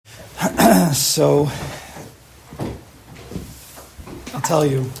So, I'll tell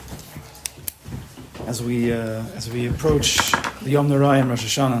you, as we approach the Yom Norai and Rosh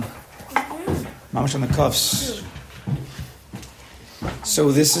Hashana, Mamash on the cuffs.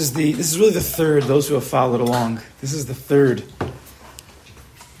 So this is really the third. Those who have followed along, this is the third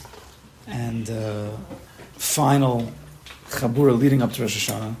and final Chabura leading up to Rosh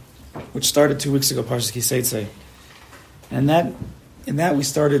Hashana, which started 2 weeks ago, Parshas Kiseitzei. And in that we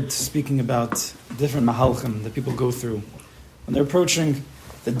started speaking about different mahalchim that people go through when they're approaching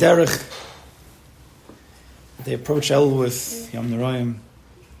the derech. They approach El with Yom Noraim.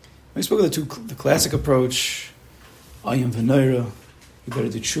 We spoke of the classic approach, Ayim v'Noira. You better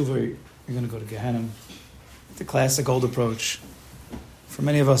do tshuva, you're going to go to Gehenna. The classic old approach. For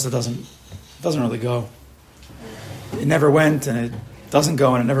many of us, it doesn't really go. It never went, and it doesn't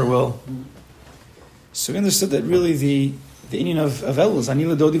go, and it never will. So we understood that really the inyan of El is Ani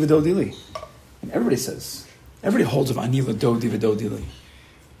l'dodi v'dodili. And everybody holds of Ani l'dodi v'dodili.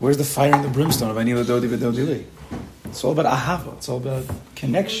 Where's the fire and the brimstone of Ani l'dodi v'dodili? It's all about ahava. It's all about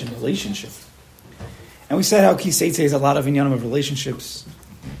connection, relationship. And we said how Kiseitzei is a lot of inyanim of relationships.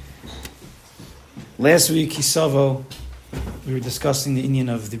 Last week, Kisavo, we were discussing the inyan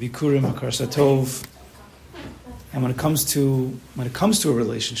of the Bikurim, Hakar Satov. And when it comes to a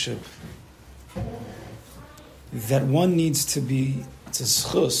relationship, that one needs to be, it's a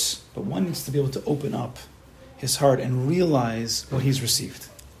zchus, but one needs to be able to open up his heart and realize what he's received.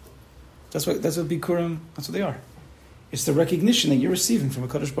 That's what Bikurim, that's what they are. It's the recognition that you're receiving from a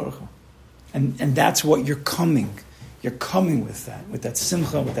Kadosh Baruch Hu. And that's what you're coming with that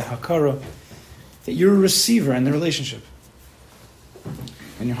simcha, with that hakara, that you're a receiver in the relationship.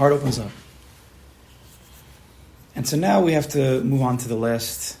 And your heart opens up. And so now we have to move on to the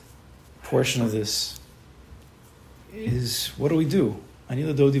last portion of this, is what do we do? Ani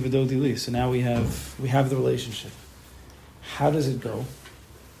l'dodi v'dodi li. So now we have the relationship. How does it go?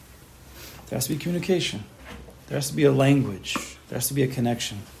 There has to be communication. There has to be a language. There has to be a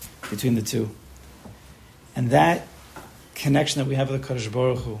connection between the two. And that connection that we have with the Kadosh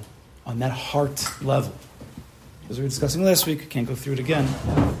Baruch Hu, on that heart level, as we were discussing last week, I can't go through it again,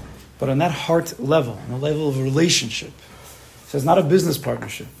 but on that heart level, on the level of a relationship. So it's not a business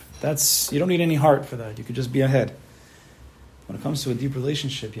partnership. You don't need any heart for that. You could just be ahead. When it comes to a deep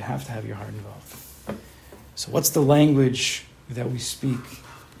relationship, you have to have your heart involved. So what's the language that we speak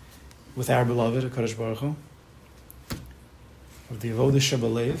with our beloved, HaKadosh Baruch Hu? Of the avodah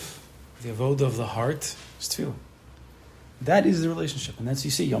shabalev, the avodah of the heart, is tefillah. That is the relationship, and that's,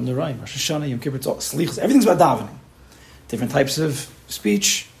 you see, Yom Noraim, Rosh Hashana, Yom Kippur, Slichos, everything's about davening. Different types of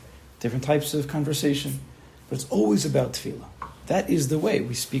speech, different types of conversation, but it's always about tefillah. That is the way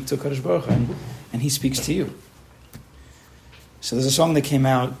we speak to HaKadosh Baruch Hu, and He speaks to you. So there's a song that came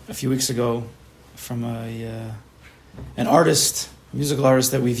out a few weeks ago from an artist, a musical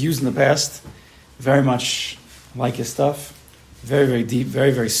artist that we've used in the past. Very much like his stuff. Very, very deep, very,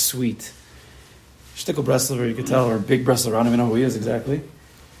 very sweet. Shtickle Breslover, you could tell, or Big Breslover, I don't even know who he is exactly.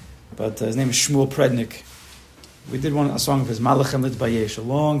 But his name is Shmuel Prednik. We did a song of his, Malachem Litbayesh, a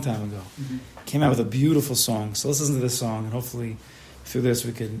long time ago. Mm-hmm. Came out with a beautiful song. So let's listen to this song, and hopefully through this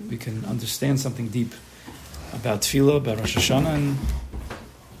we can understand something deep about tefillah, about Rosh Hashana, and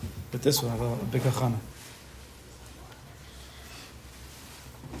with this we'll have a big hachana.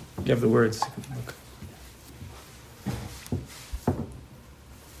 You have the words. You can look.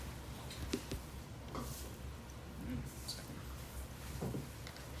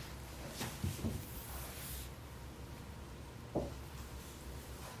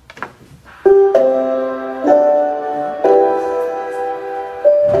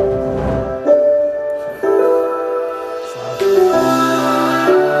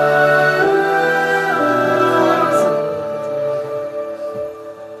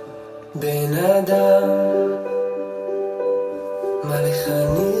 Ben Adam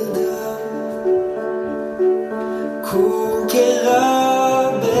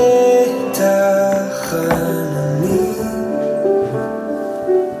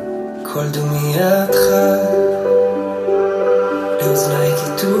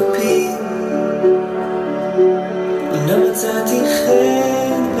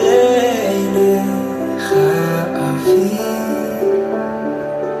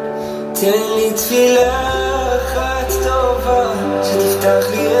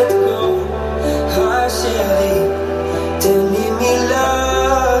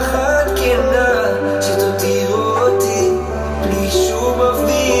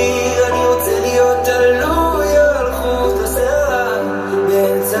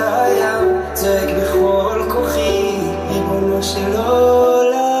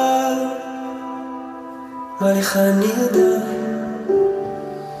מה לך נרדם?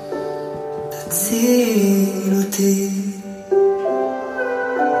 תציל אותי.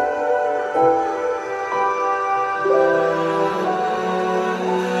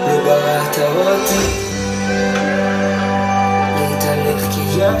 לא בראת אותי להתעלף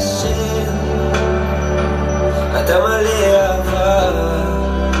כישר, אתה מלא אהבה,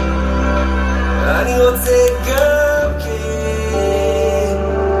 אני רוצה גם כן,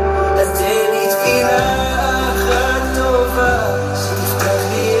 אז תן לי תפילה אחת טובה שתפתח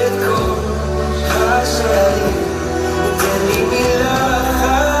לי את כל השערים, ותן לי מילה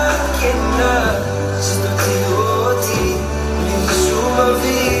אחת כנה שתוציא אותי בלי שום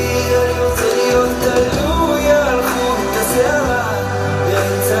אוויר. אני רוצה להיות תלוי על חוט השערה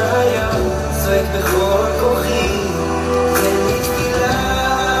באמצע הים, צועק בכל כוחי, תן לי תפילה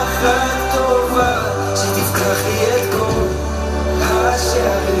אחת טובה שתפתח לי את כל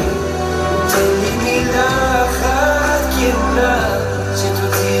השערים, תן לי מילה אחת כנה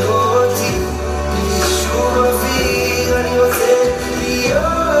שתוציא אותי בלי שום אוויר. אני רוצה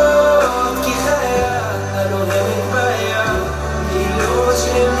להיות כחיה הנורמת בים, לילות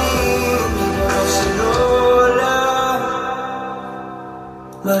שלמים, לילות של עולם.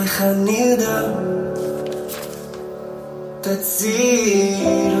 מה לך נרדם?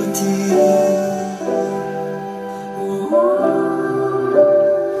 תציל אותי.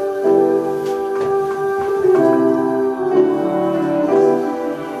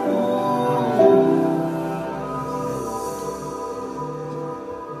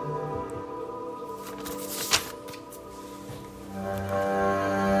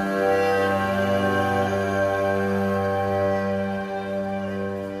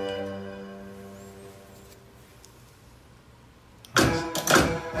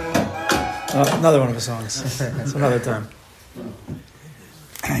 Another one of his songs. It's another time.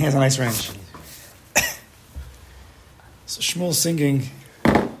 He has a nice range. So Shmuel's singing,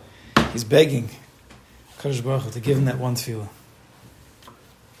 he's begging Kadosh Baruch Hu to give him that one tefillah.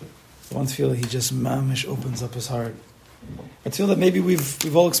 The one tefillah, he just mamish opens up his heart. A tefillah that maybe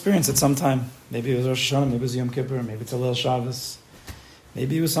we've all experienced at some time. Maybe it was Rosh Hashana, maybe it was Yom Kippur, maybe it's Hillel Shabbos.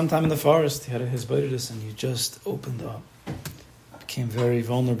 Maybe it was sometime in the forest, he had his Hisbodedus, and he just opened up. Became very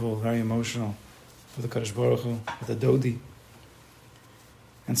vulnerable, very emotional with the Kadosh Baruch Hu, with the Dodi.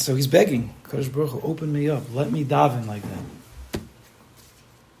 And so he's begging, Kadosh Baruch Hu, open me up, let me daven like that.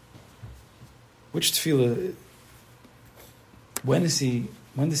 Which tefillah, when does he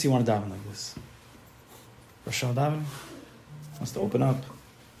want to daven like this? Rosh Hashanah davening? Wants to open up.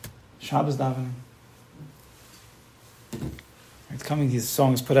 Shabbos davening. It's coming, these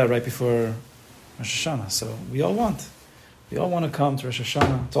songs put out right before Rosh Hashana, so we all want to come to Rosh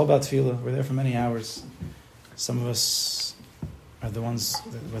Hashana. It's all about tefillah. We're there for many hours. Some of us are the ones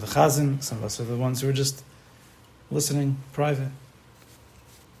who are the chazan. Some of us are the ones who are just listening, private.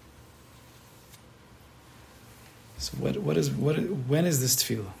 So when is this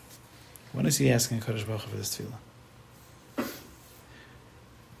tefillah? When is he asking Kadosh Baruch Hu for this tefillah?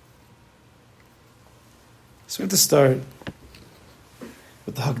 So we have to start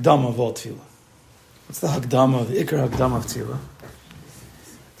with the Hakdama of all tefillah. What's the Hakdama, the Ikar Hakdama of tefillah?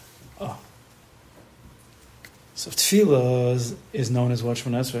 Oh. So tefillah is known as what,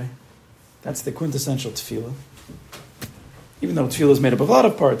 Shemona Esrei? That's the quintessential tefillah. Even though tefillah is made up of a lot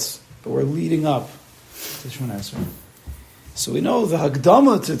of parts, but we're leading up to Shemona Esrei. So we know the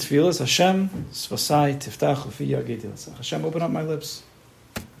Hakdama to tefillah is Hashem, Svasai, Tiftach, Lefi Yagid Yilsach. Hashem, open up my lips.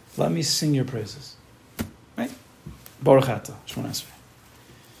 Let me sing your praises. Right? Baruch Atah, Shemona Esrei.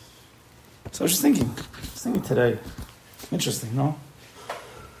 So I was just thinking today, interesting, no?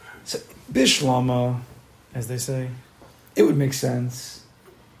 So, Bishlama, as they say, it would make sense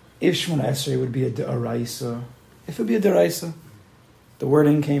if Shemona Esrei would be a deraisa. If it would be a deraisa, the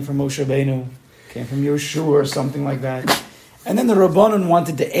wording came from Moshe Rabbeinu, came from Yoshua or something like that. And then the Rabbanon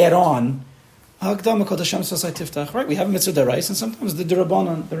wanted to add on, Hakdama Kol Hashem Sasai Tiftach. Right, we have a mitzvah deraisa, and sometimes the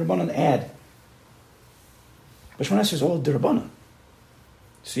Rabbanon add. But Shemona Esrei is all Rabbanon.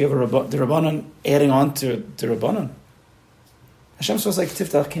 So you have the Rabbanon adding on to the Rabbanon. Hashem was like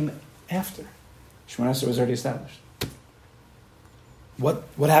Tiftach came after. Shemona Esrei was already established. What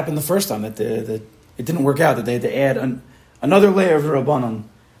happened the first time that it didn't work out, that they had to add another layer of the Rabbanon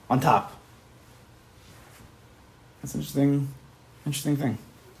on top? That's an interesting thing.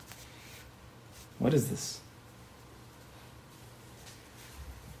 What is this?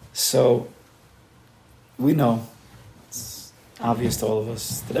 So we know, it's obvious to all of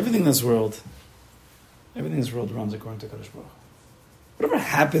us, that everything in this world runs according to Kadosh Baruch Hu. Whatever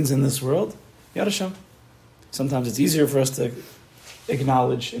happens in this world, Yad Hashem. Sometimes it's easier for us to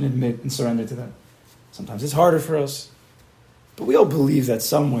acknowledge and admit and surrender to that. Sometimes it's harder for us. But we all believe that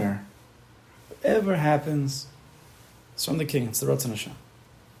somewhere, whatever happens, it's from the King. It's the Ratzon Hashem.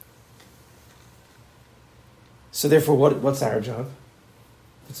 So therefore, what's our job?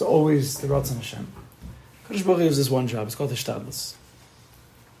 It's always the Ratzon Hashem. Kadosh Baruch Hu gives this one job. It's called Hishtadlus.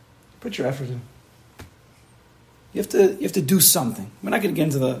 Put your effort in. You have to do something. We're not going to get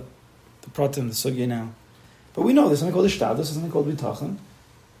into the pratim, the sugya now. But we know there's something called Hishtadlus, there's something called Bitachon.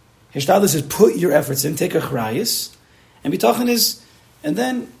 Hishtadlus is put your efforts in, take a chrayas, and Bitachon is, and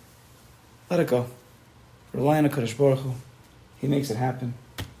then let it go. Rely on HaKadosh Baruch Hu. He makes it happen.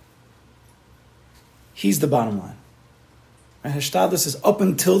 He's the bottom line. And Hishtadlus is up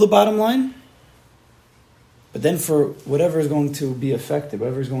until the bottom line, but then for whatever is going to be effective,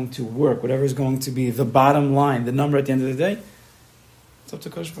 whatever is going to work, whatever is going to be the bottom line, the number at the end of the day, it's up to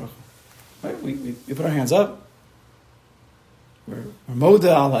Kadosh Baruch Hu. Right? We put our hands up. We're moda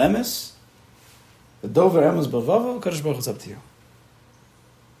ala emes. The dover emes b'vavo. Kadosh Baruch Hu, it's up to you.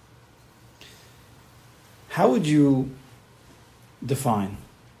 How would you define,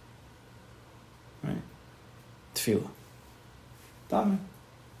 right, tefillah? Davening.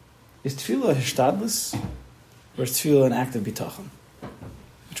 Is tefillah hishtadlus, or is tefillah an act of bitachon?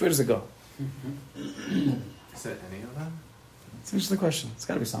 Which way does it go? Mm-hmm. Is it any of them? It's an interesting question. It's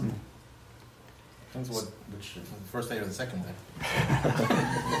got to be something. Depends which the first day or the second day.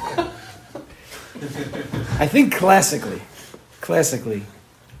 I think classically,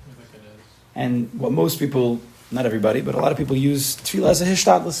 and what most people, not everybody, but a lot of people use tefillah as a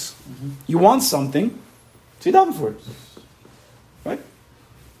hishtadlus. Mm-hmm. You want something, so you daven for it. Right?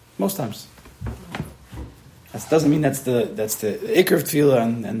 Most times. That doesn't mean that's the ikr of tefillah,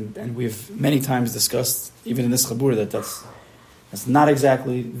 and we've many times discussed, even in this chabur, that's not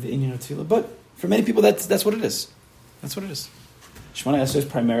exactly the inyan of tefillah, but for many people that's what it is. That's what it is. Shemona Esrei is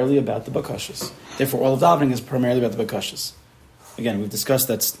primarily about the bakashas. Therefore, all of davening is primarily about the bakashas. Again, we've discussed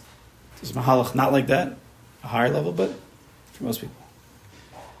there's mahalach not like that, a higher level, but for most people.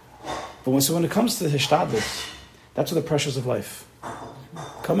 But when it comes to the hishtadlus, that's where the pressures of life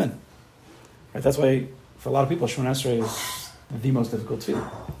come in. Right? That's why, for a lot of people, Shemona Esrei is the most difficult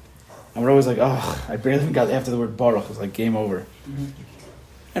tefillah. And we're always like, oh, I barely even got after the word baruch. It's like game over. Mm-hmm.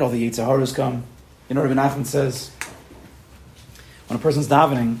 And all the Yetzer Haras come. You know what Rabbi Nachman says? When a person's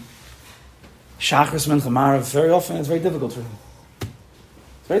davening, Shachris Mincha Marav, very often it's very difficult for him.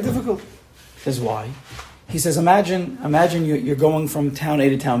 It's very difficult. This is why. He says, imagine you're going from town A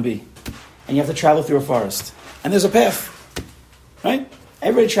to town B, and you have to travel through a forest. And there's a path. Right?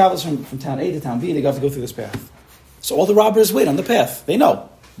 Everybody travels from town A to town B, they have to go through this path. So all the robbers wait on the path. They know.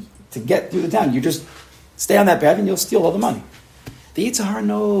 To get through the town, you just stay on that path and you'll steal all the money. The Yetzer Hara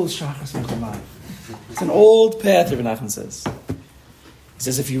knows Shachas Mincha. It's an old path, Rabbi Nachman says. He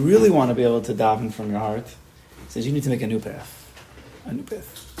says if you really want to be able to daven from your heart, he says you need to make a new path. A new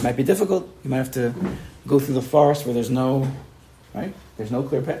path. It might be difficult. You might have to go through the forest where there's no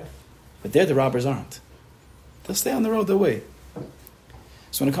clear path. But there the robbers aren't. They'll stay on the road, they'll wait.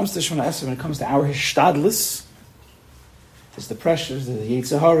 So when it comes to Shemona Esrei, when it comes to our hishtadlus, there's the pressures, there's the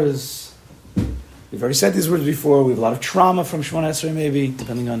Yetzer Haras. We've already said these words before. We have a lot of trauma from Shemona Esrei, maybe,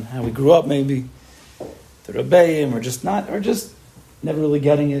 depending on how we grew up, maybe. The Rebbeim, or just never really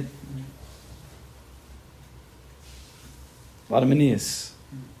getting it. A lot of manias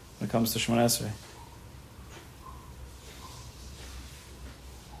when it comes to Shemona Esrei.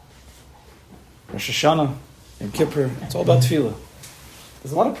 Rosh Hashana, Yom Kippur, it's all about tefillah.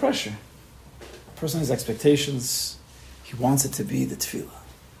 There's a lot of pressure. A person has expectations. He wants it to be the tefillah.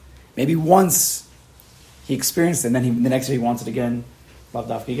 Maybe once he experienced it, and then the next year he wants it again. Lav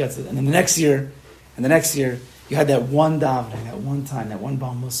dafka, he gets it. And then the next year, you had that one davening, that one time, that one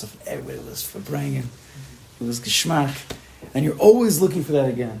Baal Musaf. Everybody was verbringen. It was geschmack. And you're always looking for that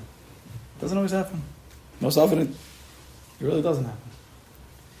again. It doesn't always happen. Most often it really doesn't happen.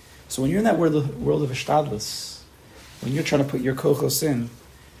 So when you're in that world of hishtadlus, when you're trying to put your kochos in,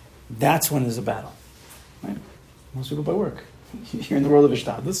 that's when there's a battle. Right? Most people by work. You're in the world of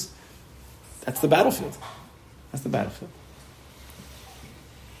hishtadlus. That's the battlefield. That's the battlefield.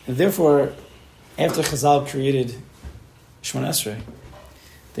 And therefore, after Chazal created Shemona Esrei,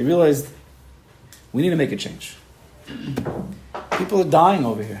 they realized we need to make a change. People are dying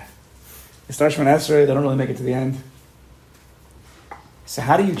over here. They start Shemona Esrei, they don't really make it to the end. So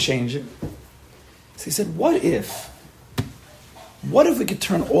how do you change it? So he said, what if we could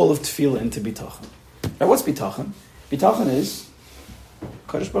turn all of tefillah into bitachon? Now, what's bitachon? Bitachon is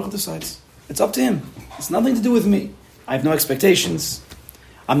Kadosh Baruch Hu decides. It's up to him. It's nothing to do with me. I have no expectations.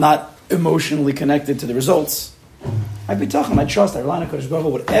 I'm not emotionally connected to the results. I bitachon, I trust, I rely on Kadosh Baruch Hu.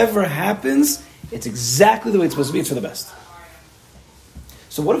 Whatever happens, It's exactly the way it's supposed to be. It's for the best.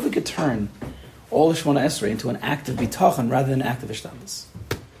 So what if we could turn all the Shemona Esrei into an act of bitachon rather than an act of ishtadlus?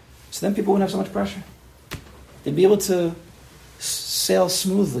 So then people wouldn't have so much pressure. They'd be able to sail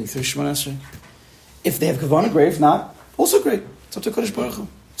smoothly through Shemona Esrei. If they have kavanah, great. If not, also great. It's up to Kodesh Baruch Hu.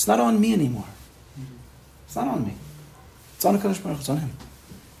 It's not on me anymore. It's not on me. It's on Kodesh Baruch Hu. It's on him.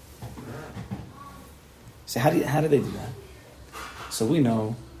 So how do they do that? So we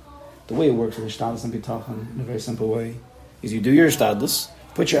know the way it works with ishtadlus and bitachon in a very simple way is you do your ishtadlus,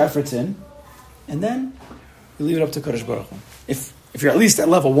 put your efforts in, and then you leave it up to Kodesh Baruch Hu. If you're at least at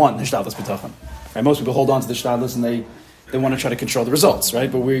level 1, ishtadlus bitachon. Right? Most people hold on to the ishtadlus and they want to try to control the results,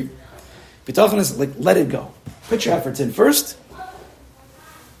 right? But bitachon is like, let it go. Put your efforts in first, and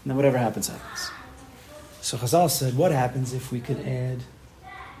then whatever happens, happens. So Chazal said, what happens if we could add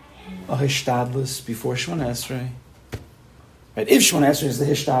a hishtadlus before Shemona Esrei? Right? If Shemona Esrei is the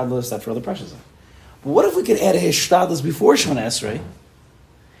hishtadlus, that's where all the pressures are. But what if we could add a hishtadlus before Shemona Esrei,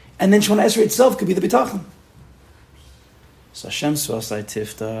 and then Shemona Esrei itself could be the bitachon? So Hashem Svasai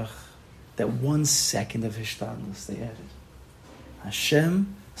Tiftach, that 1 second of hishtadlus they added.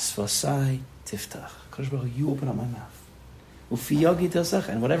 Hashem Svasai Tiftach. Kodesh Baruch Hu, you open up my mouth.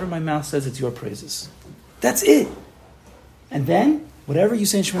 And whatever my mouth says, it's your praises. That's it. And then, whatever you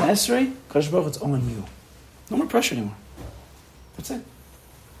say in Shemona Esrei, Kodesh Baruch Hu, it's on you. No more pressure anymore. That's it.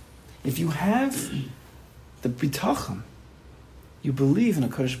 If you have the bitachon, you believe in a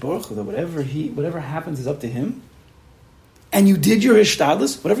Kodesh Baruch Hu, that whatever happens is up to him, and you did your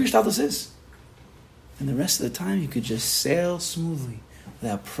hishtadlus, whatever your hishtadlus is, and the rest of the time you could just sail smoothly,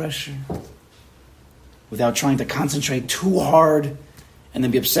 without pressure, without trying to concentrate too hard, and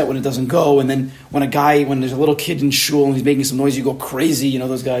then be upset when it doesn't go, and then when there's a little kid in shul and he's making some noise, you go crazy,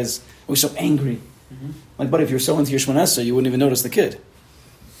 those guys, always so angry. Mm-hmm. But if you're so into your Shemona Esrei, you wouldn't even notice the kid.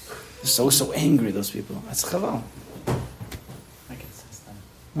 They're so angry, those people. That's chaval. My kids, it's them.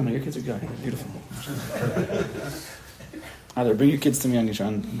 No, your kids are good. They're beautiful. Either bring your kids to me on Rosh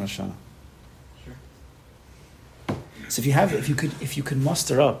Hashana. Sure. So if you could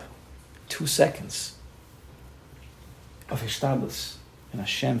muster up 2 seconds of hishtadlus and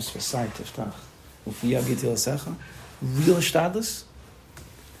Hashem's Svasai Tiftach, Ufiyagit Ilasecha, real hishtadlus,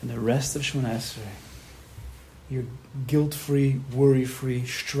 and the rest of Shemona Esrei, you're guilt-free, worry-free,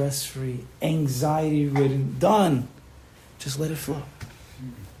 stress-free, anxiety-ridden, done. Just let it flow.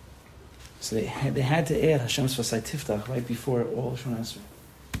 So they had to add Hashem's Svasai Tiftach right before all Shemona Esrei.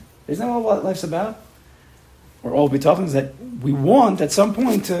 Isn't that what life's about? Or all bitachons that we want at some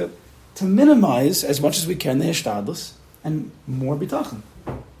point to minimize as much as we can the hishtadlus and more bitachon.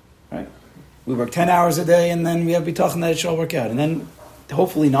 Right? We work 10 hours a day and then we have bitachon that it should all work out. And then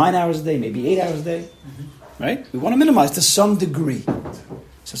hopefully 9 hours a day, maybe 8 hours a day. Mm-hmm. Right? We want to minimize to some degree. So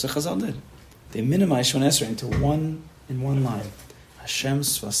that's what Chazal did. They minimized Shemona Esrei into one line. Hashem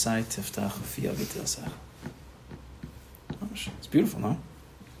Svasai Tiftach Ufiyagit Ilasecha. It's beautiful, no?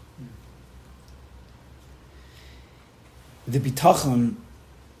 The bitachon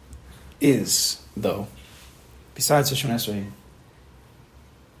is, though, besides the Shemona Esrei,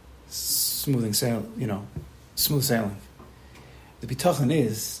 smooth sailing. The bitachon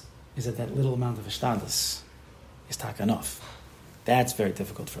is that little amount of ishtadlus is taka enough. That's very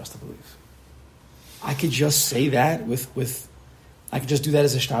difficult for us to believe. I could just say that I could just do that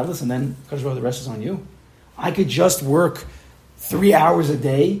as ishtadlus, and then the rest is on you. I could just work 3 hours a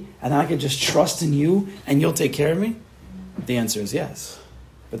day, and I could just trust in you, and you'll take care of me. The answer is yes,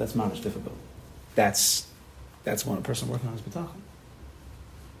 but that's not much difficult. That's when a person working on his bitachon.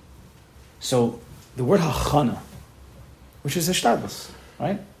 So the word hachana, which is ishtadlus,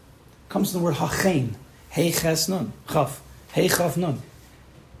 right, comes from the word hachein, hey ches nun, chaf, hey chaf nun.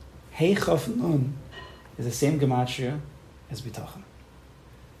 Hey chaf nun is the same gematria as bitachon.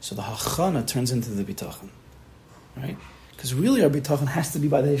 So the hachana turns into the bitachon, right? Because really our bitachon has to be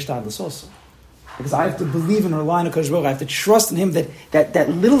by the hishtadlus also. Because I have to believe and rely on HaKadosh Baruch Hu. I have to trust in Him that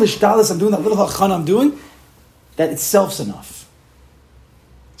little hishtadlus I'm doing, that little hachana I'm doing, that itself's enough.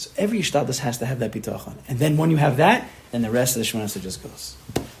 So every hishtadlus has to have that bitachon. And then when you have that, then the rest of the Shemona Esrei just goes.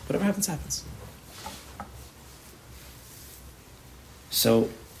 Whatever happens, happens. So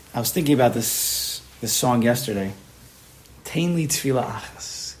I was thinking about this song yesterday. Tein li tefillah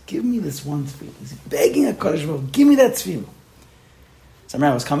achas. Give me this one tefillah. He's begging HaKadosh Baruch Hu, give me that tefillah. So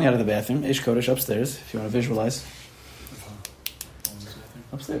I was coming out of the bathroom, Ish Kodesh upstairs, if you want to visualize.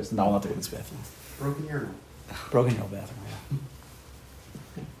 Upstairs? No, not the women's bathroom. Broken urinal. Broken urinal bathroom,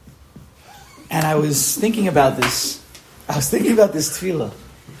 yeah. And I was thinking about this. I was thinking about this tefillah.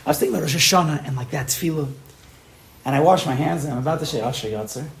 I was thinking about Rosh Hashana and like that tefillah. And I washed my hands and I'm about to say Asher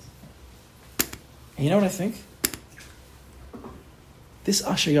Yatzer. And you know what I think? This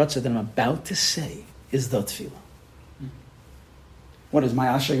Asher Yotzer that I'm about to say is the tefillah. What is my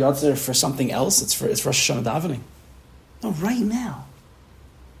Asher Yotzer for something else? It's Rosh Hashana davening. No, right now,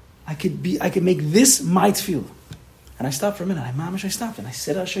 I could make this my tefillah. And I stopped for a minute. I stopped and I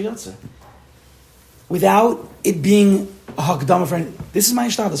said Asher Yotzer. Without it being a hakdama for anything. This is my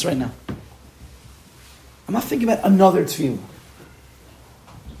ishtadlus right now. I'm not thinking about another tefillah.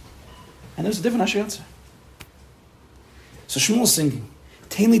 And there's a different Asher Yotzer. So Shmuel's singing,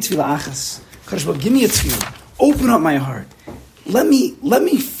 Tein li tefillah achas. Kadosh Baruch, give me a tefillah. Open up my heart. Let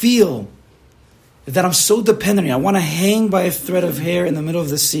me feel that I'm so dependent on you. I want to hang by a thread of hair in the middle of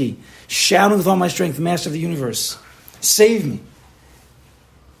the sea, shouting with all my strength, Master of the universe, save me.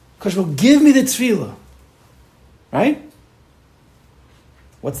 Kadosh Baruch, give me the tefillah. Right?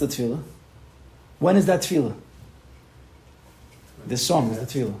 What's the tefillah? When is that tefillah? This song is the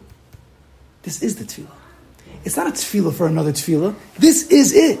tefillah. This is the tefillah. It's not a tefillah for another tefillah. This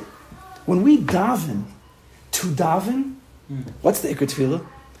is it. When we daven, to daven, what's the ikar tefillah?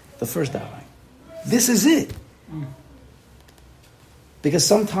 The first davening. This is it. Because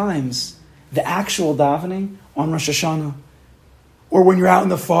sometimes the actual davening on Rosh Hashana, or when you're out in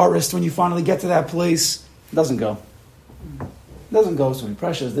the forest, when you finally get to that place, it doesn't go. It doesn't go. So many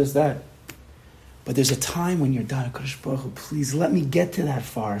pressures, this, that. But there's a time when you're done. Kadosh Baruch Hu, please let me get to that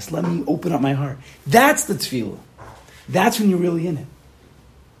forest. Let me open up my heart. That's the tefillah. That's when you're really in it.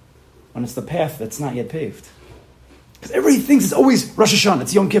 When it's the path that's not yet paved. Because everybody thinks it's always Rosh Hashana,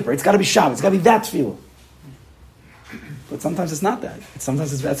 it's Yom Kippur, it's got to be Shabbat, it's got to be that tefillah. But sometimes it's not that.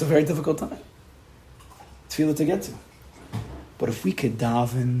 That's a very difficult time. Tefillah to get to. But if we could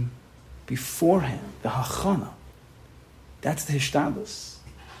daven beforehand, the hachana, that's the hishtadlus.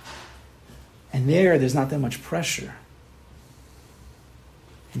 And there's not that much pressure.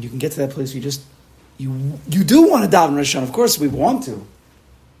 And you can get to that place where you do want to daven Rosh Hashanah. Of course we want to.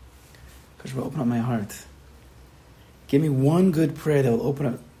 Because we'll open up my heart. Give me one good prayer that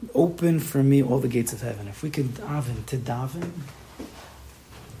will open for me all the gates of heaven. If we could daven,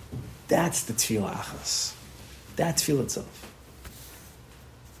 that's the tefillah achas. That tefillah itself.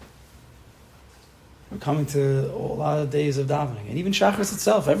 We're coming to a lot of days of davening. And even Shachris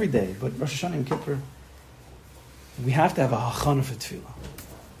itself, every day. But Rosh Hashanah and Kippur, we have to have a hachana for tefillah.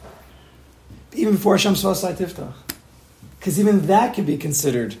 Even before Hashem Svasai Tiftach. Because even that can be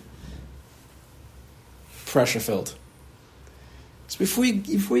considered pressure-filled. So before you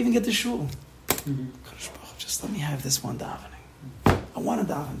even get to shul, just let me have this one davening. I want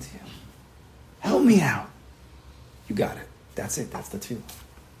to daven to you. Help me out. You got it. That's it. That's the tefillah.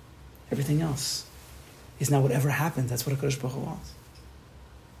 Everything else is now whatever happens. That's what HaKadosh Baruch Hu wants.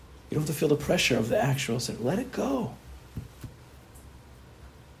 You don't have to feel the pressure of the actual sin. Let it go.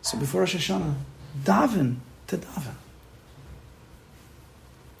 So before Rosh Hashana, daven to daven.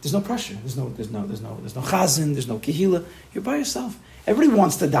 There's no pressure. There's no chazan. There's no kehila. You're by yourself. Everybody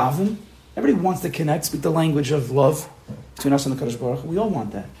wants to daven. Everybody wants to connect, speak the language of love between us and the Kadosh Baruch Hu. We all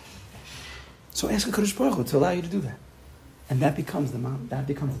want that. So ask the Kadosh Baruch Hu to allow you to do that, and that becomes the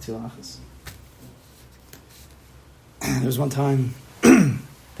tefillah achas. There was one time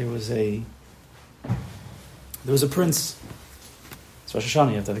there was a prince. It's Rosh Hashana.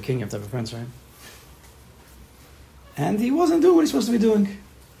 You have to have a king. You have to have a prince, right? And he wasn't doing what he's supposed to be doing.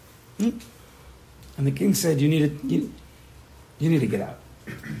 And the king said, you need to get out.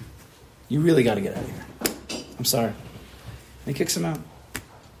 You really got to get out of here. I'm sorry. And he kicks him out.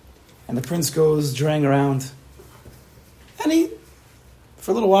 And the prince goes draying around. And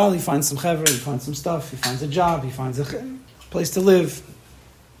for a little while, he finds some chevra, he finds some stuff, he finds a job, he finds a place to live.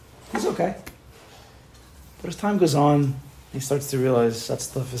 He's okay. But as time goes on, he starts to realize that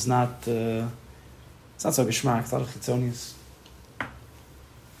stuff is not, it's not so geschmack, it's a lot of chitzonius.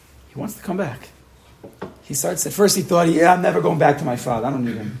 He wants to come back. He starts, at first he thought, I'm never going back to my father, I don't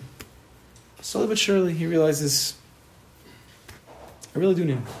need him. But slowly but surely, he realizes, I really do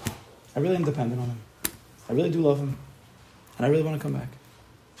need him. I really am dependent on him. I really do love him. And I really want to come back.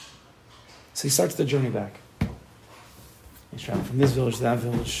 So he starts the journey back. He's traveling from this village to that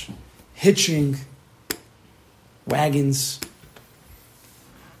village, hitching wagons.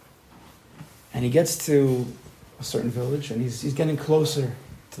 And he gets to a certain village, and he's getting closer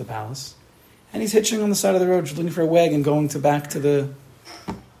to the palace. And he's hitching on the side of the road, looking for a wagon, going back to the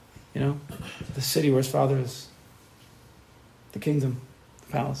city where his father is. The kingdom,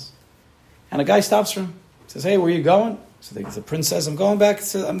 the palace. And a guy stops for him. Says, hey, where are you going? So the prince says, I'm going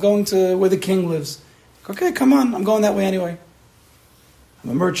to where the king lives. Okay, come on, I'm going that way anyway. I'm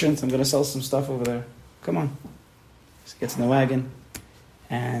a merchant, I'm going to sell some stuff over there. Come on. So he gets in the wagon,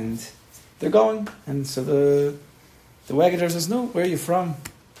 and they're going. And so the wagon driver says, no, where are you from?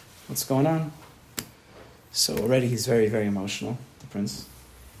 What's going on? So already he's very, very emotional, the prince.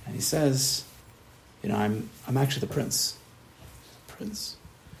 And he says, I'm actually the prince. Prince?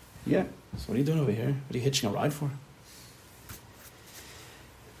 Yeah. So what are you doing over here? What are you hitching a ride for?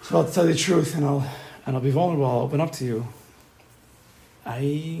 So I'll tell you the truth, and I'll be vulnerable. I'll open up to you.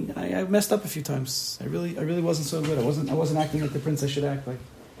 I messed up a few times. I really wasn't so good. I wasn't acting like the prince I should act like.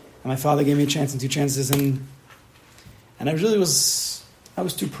 And my father gave me a chance and 2 chances, and I was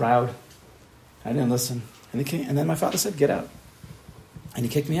too proud. I didn't listen. And then my father said, get out. And he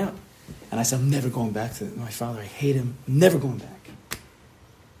kicked me out. And I said, I'm never going back to my father. I hate him. I'm never going back.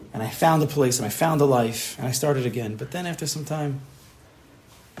 And I found a place, and I found a life, and I started again. But then after some time,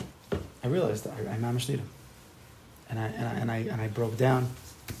 I realized that I mamish need him. And I broke down.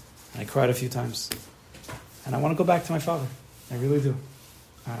 And I cried a few times. And I want to go back to my father. I really do.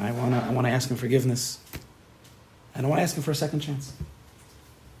 I want to ask him forgiveness. And I want to ask him for a second chance.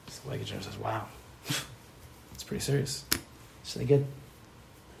 So the wagon driver says, wow. It's pretty serious. So they get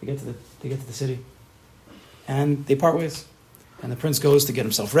to the city, and they part ways. And the prince goes to get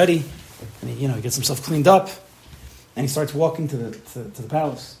himself ready, and he gets himself cleaned up, and he starts walking to the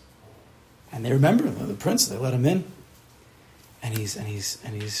palace. And they remember the prince. They let him in, and he's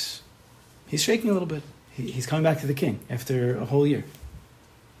shaking a little bit. He's coming back to the king after a whole year,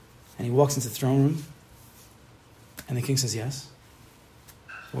 and he walks into the throne room, and the king says, "Yes.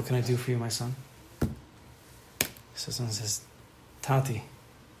 What can I do for you, my son?" So someone says, "Tati,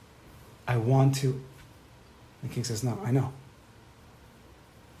 I want to." And the king says, "No, I know.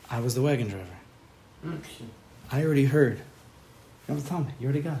 I was the wagon driver. I already heard. You don't have to tell me. You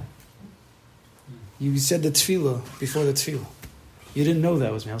already got it. You said the tefillah before the tefillah. You didn't know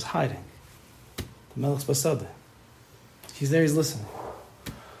that was me. I was hiding. The Melech's Basada. He's there. He's listening.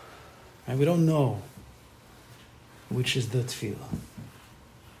 Right? We don't know which is the tefillah.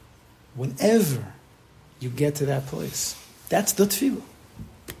 Whenever you get to that place, that's the tefillah.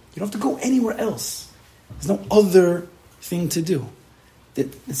 You don't have to go anywhere else. There's no other thing to do.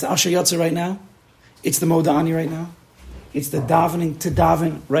 It's the Asher Yatza right now. It's the Modani right now. It's the davening to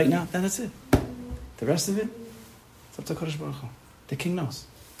daven right now. And that's it. The rest of it, it's up to Kodesh Baruch Hu. The king knows.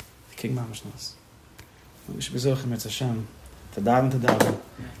 The king mamash knows. We should be zochim at Hashem to daven,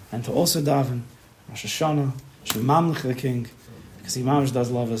 and to also daven Rosh Hashana, should be mamlich the king, because he mamash does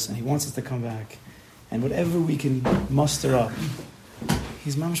love us, and he wants us to come back. And whatever we can muster up,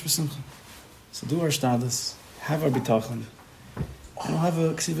 he's mamash b'simcha. So do our shtadus, have our bitachon, and we'll have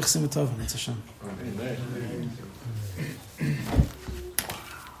a ksiv v'chsim v'tovim. It's Hashem.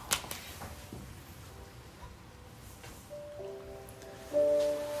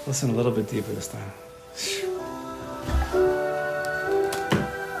 Listen a little bit deeper this time.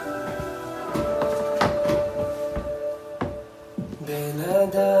 Ben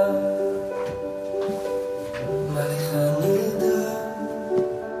Adam, Malchanida,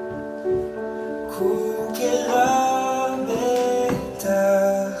 Kukera betachanani,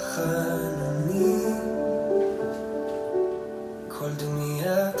 Kol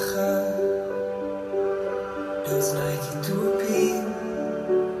dumiatcha, לאוזני כתופים,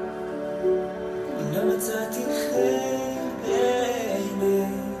 לא מצאתי חן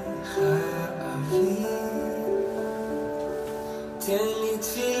בעיניך אבי. תן לי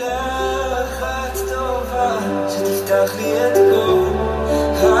תפילה אחת טובה, שתפתח לי את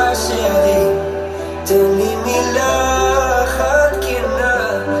כל השערים. תן לי מילה אחת כנה,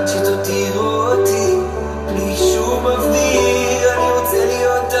 שתותיר אותי בלי שום אוויר. אני רוצה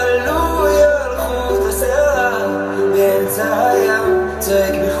להיות תלוי על חוט השערה, באמצע הים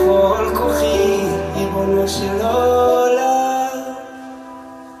צועק בכל כוחי, ריבונו של עולם,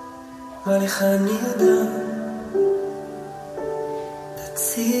 מה לך אני יודע?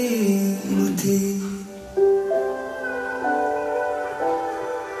 תציל אותי.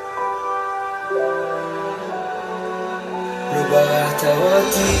 לא בראת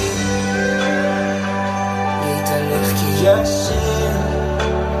אותי להתהלך כישר,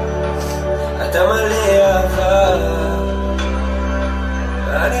 אתה מלא אהבה,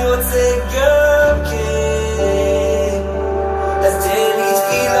 אני רוצה גם כן. אז תן לי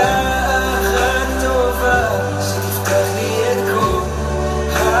תפילה אחת טובה, שתפתח לי את כל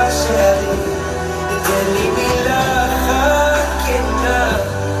השערים. תן לי מילה אחת כנה,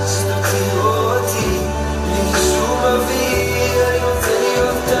 שתותיר אותי בלי שום אוויר. אני רוצה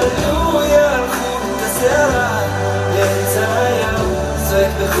להיות תלוי על חוט השערה, באמצע הים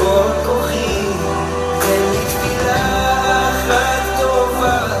צועק בכל כוחי. תן לי תפילה אחת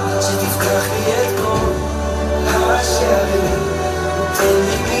טובה, שתפתח לי את כל השערים. תן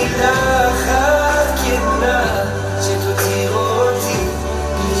לי מילה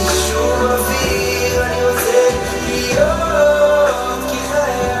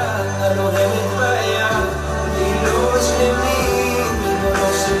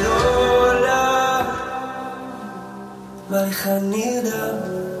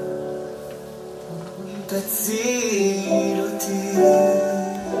תציל אותי